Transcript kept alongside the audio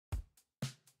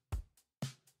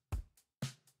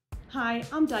Hi,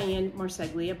 I'm Diane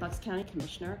Marseglia, Bucks County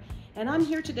Commissioner, and I'm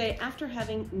here today after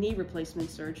having knee replacement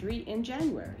surgery in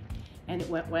January. And it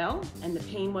went well, and the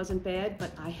pain wasn't bad,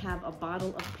 but I have a bottle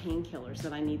of painkillers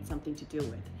that I need something to do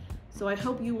with. So I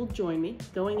hope you will join me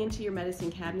going into your medicine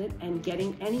cabinet and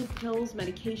getting any pills,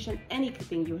 medication,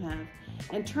 anything you have,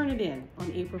 and turn it in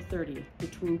on April 30th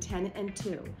between 10 and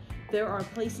 2. There are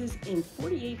places in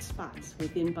 48 spots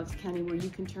within Bucks County where you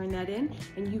can turn that in,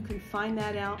 and you can find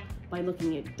that out by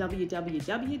looking at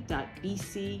www.bcdac.org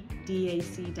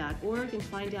and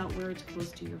find out where it's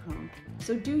close to your home.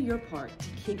 So do your part to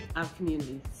keep our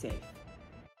community safe.